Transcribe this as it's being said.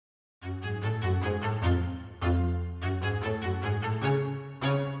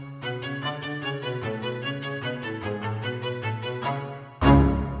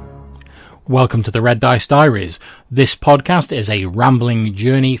Welcome to the Red Dice Diaries. This podcast is a rambling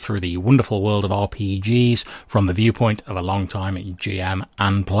journey through the wonderful world of RPGs from the viewpoint of a long-time GM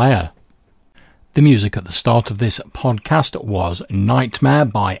and player. The music at the start of this podcast was Nightmare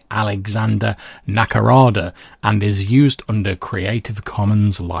by Alexander Nakarada and is used under Creative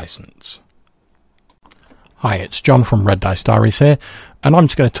Commons license. Hi, it's John from Red Dice Diaries here, and I'm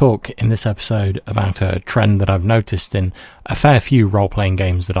just going to talk in this episode about a trend that I've noticed in a fair few role-playing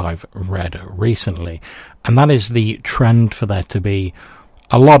games that I've read recently, and that is the trend for there to be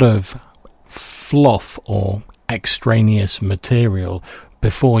a lot of fluff or extraneous material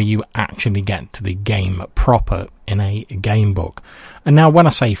before you actually get to the game proper in a game book. And now when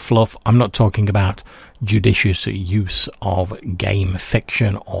I say fluff, I'm not talking about judicious use of game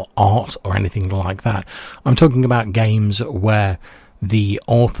fiction or art or anything like that. I'm talking about games where the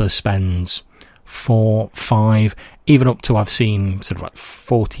author spends 4, 5, even up to I've seen sort of like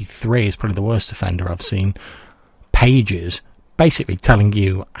 43 is probably the worst offender I've seen, pages basically telling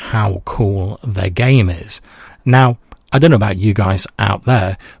you how cool their game is. Now, I don't know about you guys out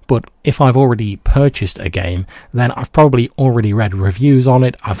there, but if I've already purchased a game, then I've probably already read reviews on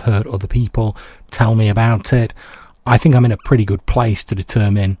it. I've heard other people tell me about it. I think I'm in a pretty good place to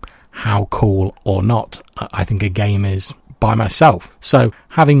determine how cool or not I think a game is by myself. So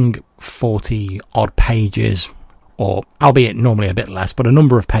having 40 odd pages, or albeit normally a bit less, but a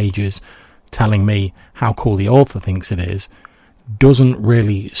number of pages telling me how cool the author thinks it is, doesn't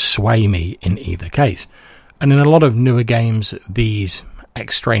really sway me in either case. And in a lot of newer games, these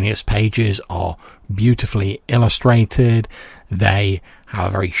extraneous pages are beautifully illustrated. They have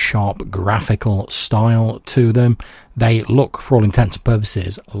a very sharp graphical style to them. They look, for all intents and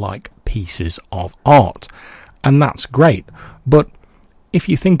purposes, like pieces of art. And that's great. But if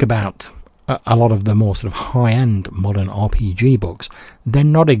you think about a lot of the more sort of high-end modern RPG books, they're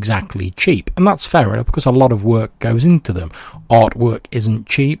not exactly cheap. And that's fair enough because a lot of work goes into them. Artwork isn't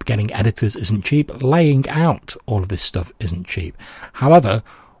cheap, getting editors isn't cheap, laying out all of this stuff isn't cheap. However,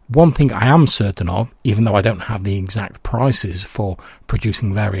 one thing I am certain of, even though I don't have the exact prices for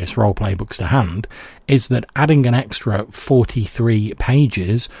producing various roleplay books to hand, is that adding an extra 43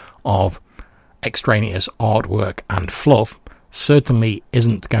 pages of extraneous artwork and fluff certainly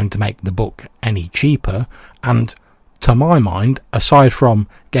isn't going to make the book any cheaper, and to my mind, aside from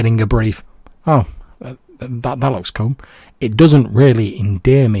getting a brief, that looks cool, it doesn't really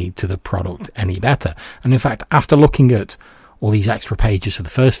endear me to the product any better. And in fact, after looking at all these extra pages for the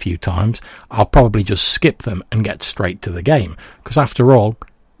first few times, I'll probably just skip them and get straight to the game, because after all,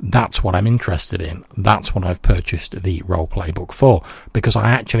 that's what I'm interested in. That's what I've purchased the roleplay book for, because I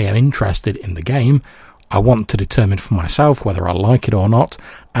actually am interested in the game. I want to determine for myself whether I like it or not,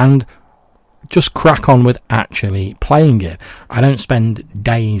 and just crack on with actually playing it. I don't spend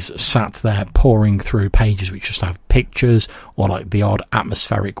days sat there pouring through pages which just have pictures or like the odd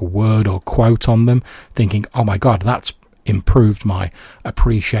atmospheric word or quote on them, thinking, oh my god, that's improved my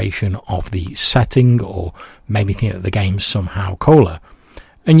appreciation of the setting, or maybe think that the game's somehow cooler.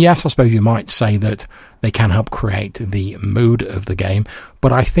 And yes, I suppose you might say that they can help create the mood of the game,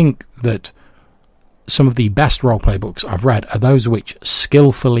 but I think that some of the best roleplay books I've read are those which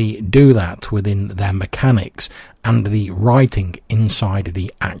skillfully do that within their mechanics and the writing inside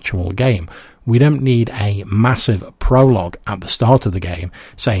the actual game. We don't need a massive prologue at the start of the game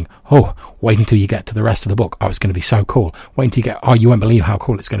saying, oh, wait until you get to the rest of the book. Oh, it's going to be so cool. Wait until you get, oh, you won't believe how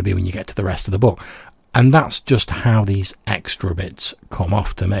cool it's going to be when you get to the rest of the book. And that's just how these extra bits come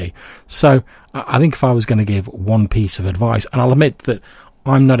off to me. So I think if I was going to give one piece of advice, and I'll admit that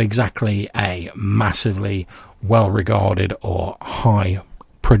I'm not exactly a massively well-regarded or high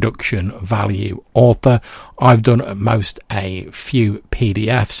production value author. I've done at most a few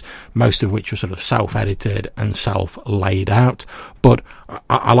PDFs, most of which were sort of self-edited and self-laid out, but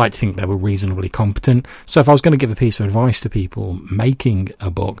I like to think they were reasonably competent. So if I was going to give a piece of advice to people making a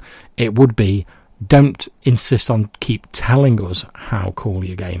book, it would be, don't insist on keep telling us how cool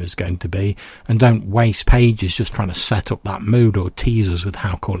your game is going to be, and don't waste pages just trying to set up that mood or tease us with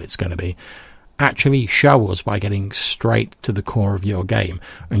how cool it's going to be. Actually show us by getting straight to the core of your game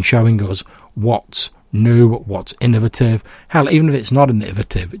and showing us what's new, what's innovative. Hell, even if it's not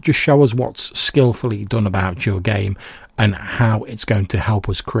innovative, just show us what's skillfully done about your game and how it's going to help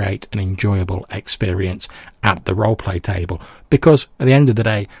us create an enjoyable experience at the roleplay table. Because at the end of the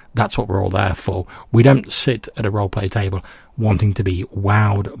day, that's what we're all there for. We don't sit at a roleplay table wanting to be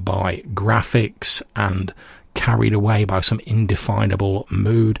wowed by graphics and carried away by some indefinable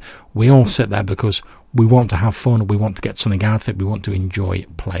mood. We all sit there because we want to have fun, we want to get something out of it, we want to enjoy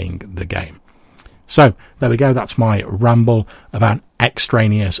playing the game. So there we go, that's my ramble about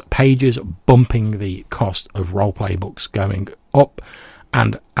extraneous pages, bumping the cost of roleplay books going up.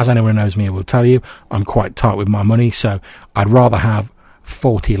 And as anyone who knows me will tell you, I'm quite tight with my money, so I'd rather have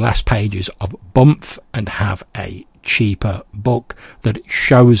 40 less pages of bump and have a cheaper book that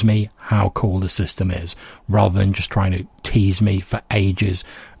shows me how cool the system is, rather than just trying to tease me for ages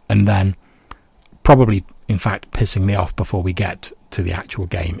and then probably in fact pissing me off before we get to the actual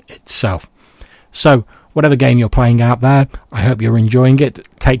game itself. So whatever game you're playing out there, I hope you're enjoying it.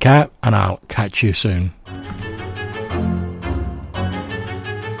 Take care, and I'll catch you soon.